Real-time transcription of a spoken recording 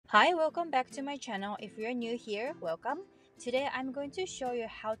Hi, welcome back to my channel. If you're new here, welcome. Today I'm going to show you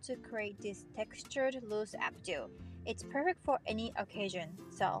how to create this textured loose updo. It's perfect for any occasion,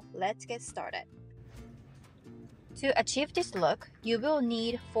 so let's get started. To achieve this look, you will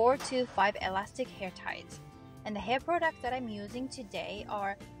need 4 to 5 elastic hair ties. And the hair products that I'm using today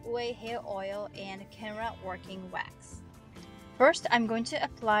are Updo hair oil and camera working wax. First, I'm going to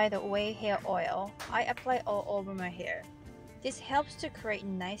apply the Updo hair oil. I apply all over my hair. This helps to create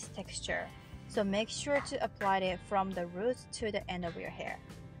nice texture, so make sure to apply it from the roots to the end of your hair.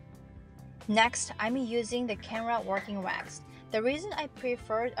 Next, I'm using the camera working wax. The reason I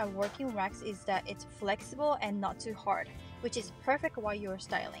prefer a working wax is that it's flexible and not too hard, which is perfect while you're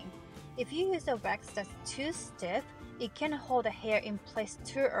styling. If you use a wax that's too stiff, it can hold the hair in place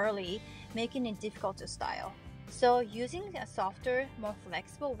too early, making it difficult to style. So using a softer, more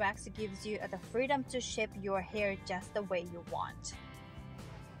flexible wax gives you the freedom to shape your hair just the way you want.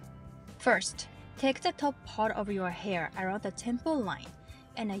 First, take the top part of your hair around the temple line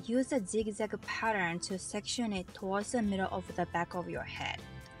and use a zigzag pattern to section it towards the middle of the back of your head.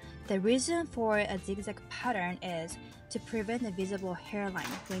 The reason for a zigzag pattern is to prevent a visible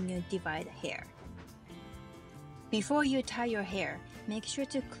hairline when you divide hair. Before you tie your hair, make sure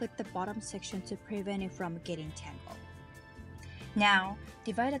to clip the bottom section to prevent it from getting tangled. Now,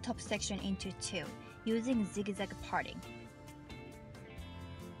 divide the top section into two, using zigzag parting.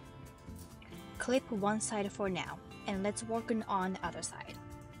 Clip one side for now, and let's work on the other side.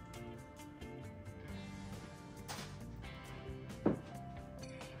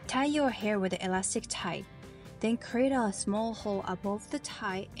 Tie your hair with the elastic tie, then create a small hole above the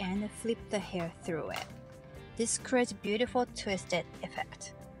tie and flip the hair through it. This creates a beautiful twisted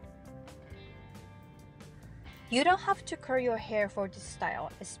effect. You don't have to curl your hair for this style,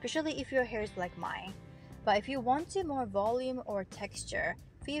 especially if your hair is like mine. But if you want more volume or texture,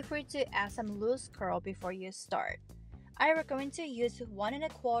 feel free to add some loose curl before you start. I recommend to use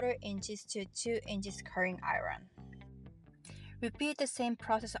 1¼ inches to 2 inches curling iron. Repeat the same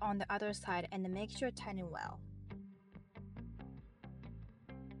process on the other side and make sure to tighten well.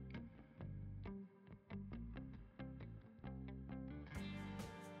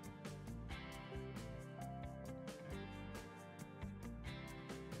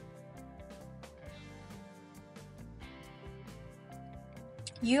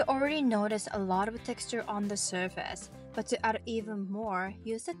 You already noticed a lot of texture on the surface, but to add even more,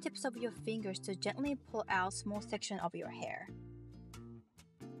 use the tips of your fingers to gently pull out small sections of your hair.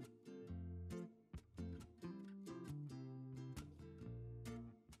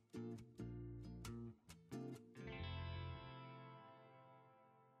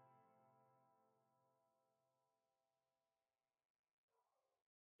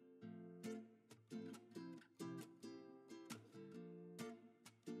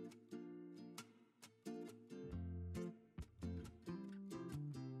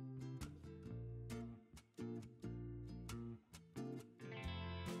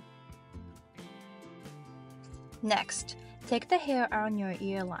 Next, take the hair around your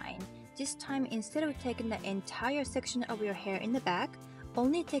ear line. This time, instead of taking the entire section of your hair in the back,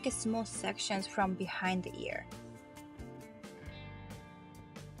 only take a small sections from behind the ear.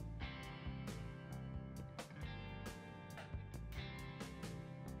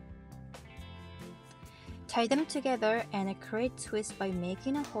 Tie them together and create twists by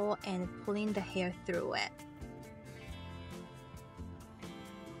making a hole and pulling the hair through it.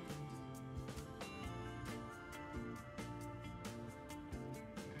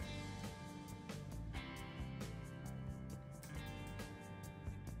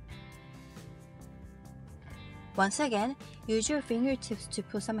 Once again, use your fingertips to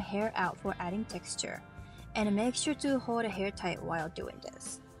pull some hair out for adding texture, and make sure to hold the hair tight while doing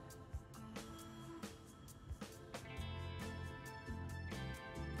this.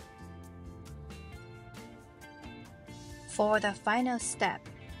 For the final step,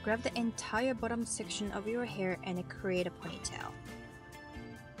 grab the entire bottom section of your hair and create a ponytail.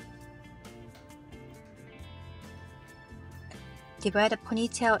 Divide the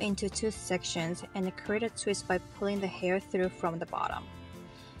ponytail into two sections and create a twist by pulling the hair through from the bottom.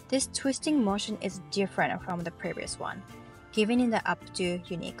 This twisting motion is different from the previous one, giving it the updo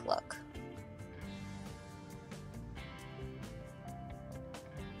unique look.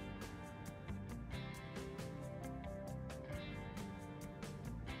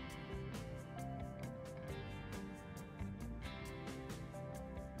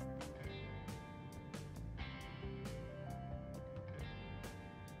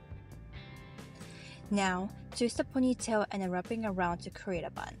 Now, twist the ponytail and wrapping around to create a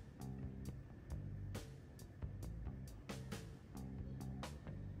bun.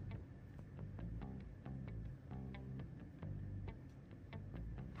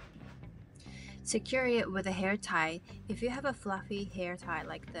 Secure it with a hair tie. If you have a fluffy hair tie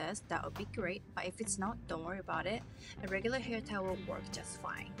like this, that would be great, but if it's not, don't worry about it. A regular hair tie will work just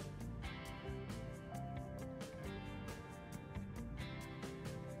fine.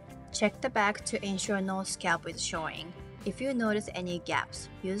 Check the back to ensure no scalp is showing. If you notice any gaps,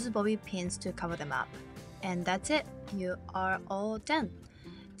 use bobby pins to cover them up. And that's it, you are all done.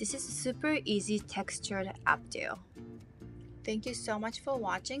 This is a super easy textured updo. Thank you so much for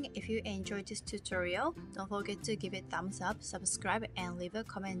watching. If you enjoyed this tutorial, don't forget to give it a thumbs up, subscribe, and leave a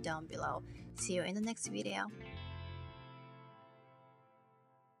comment down below. See you in the next video.